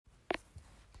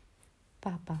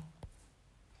पापा।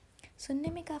 सुनने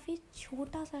में काफ़ी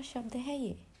छोटा सा शब्द है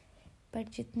ये, पर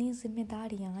जितनी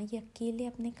जिम्मेदारियाँ ये अकेले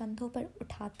अपने कंधों पर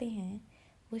उठाते हैं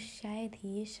वो शायद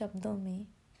ही शब्दों में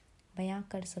बयां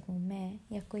कर सकूं मैं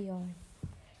या कोई और।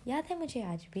 याद है मुझे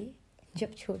आज भी,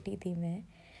 जब छोटी थी मैं,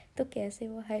 तो कैसे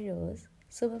वो हर रोज़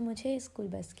सुबह मुझे स्कूल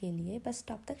बस के लिए बस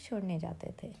स्टॉप तक छोड़ने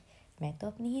जाते थे। मैं तो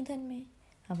अपनी ही धुन में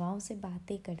हवाओं से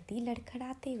बातें करती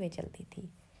लड़खड़ाते हुए चलती थी,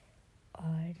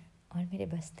 और मेरे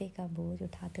बस्ते का बोझ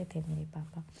उठाते थे मेरे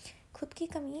पापा। खुद की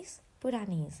कमीज़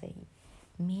पुरानी ही सही,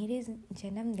 मेरे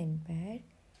जन्मदिन पर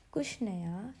कुछ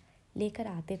नया लेकर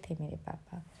आते थे मेरे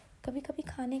पापा। कभी कभी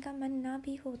खाने का मन ना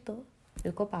भी हो तो,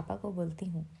 रुको पापा को बोलती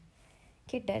हूँ,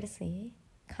 कि डर से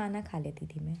खाना खा लेती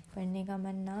थी मैं। पढ़ने का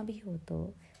मन ना भी हो तो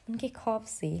उनके खौफ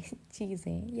से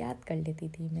चीज़ें याद कर लेती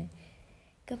थी मैं।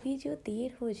 कभी जो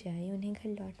देर हो जाए उन्हें घर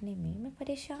लौटने में, मैं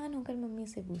परेशान होकर मम्मी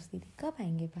से पूछती थी कब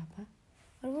आएंगे पापा,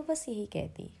 और वो बस यही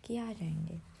कहती कि आ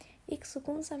जाएंगे। एक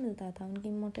सुकून सा मिलता था उनकी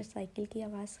मोटरसाइकिल की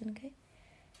आवाज़ सुनकर।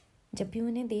 जब भी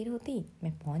उन्हें देर होती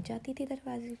मैं पहुंच जाती थी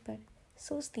दरवाजे पर,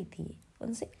 सोचती थी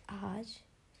उनसे आज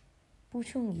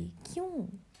पूछूंगी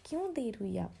क्यों देर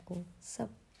हुई आपको,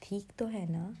 सब ठीक तो है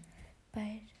ना।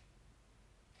 पर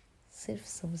सिर्फ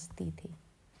सोचती थी।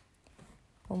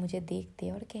 वो मुझे देखते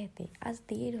और कहते आज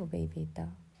देर हो गई बेटा,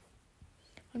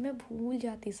 और मैं भूल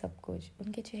जाती सब कुछ।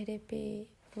 उनके चेहरे पे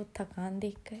वो थकान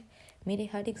देखकर। मेरे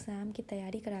हर एग्ज़ाम की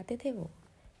तैयारी कराते थे वो।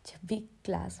 जब भी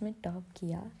क्लास में टॉप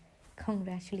किया,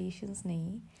 कॉन्ग्रेचुलेशंस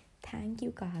नहीं थैंक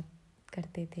यू कहा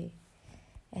करते थे।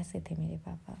 ऐसे थे मेरे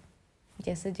पापा।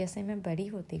 जैसे जैसे मैं बड़ी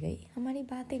होती गई हमारी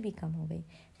बातें भी कम हो गई।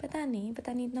 पता नहीं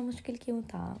इतना मुश्किल क्यों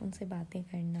था उनसे बातें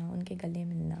करना, उनके गले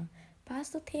मिलना।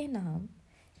 पास तो थे ना हम,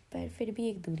 पर फिर भी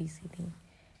एक दूरी सी थी।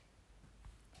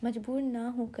 मजबूर ना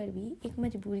होकर भी एक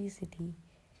मजबूरी सी थी।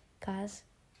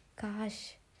 काश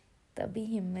तभी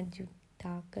हिम्मत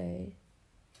जुटाकर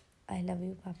आई लव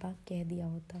यू पापा कह दिया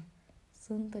होता,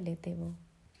 सुन तो लेते वो।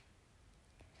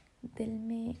 दिल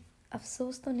में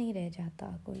अफसोस तो नहीं रह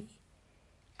जाता कोई,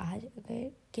 आज अगर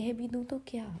कह भी दूँ तो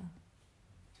क्या,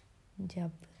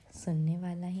 जब सुनने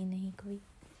वाला ही नहीं कोई।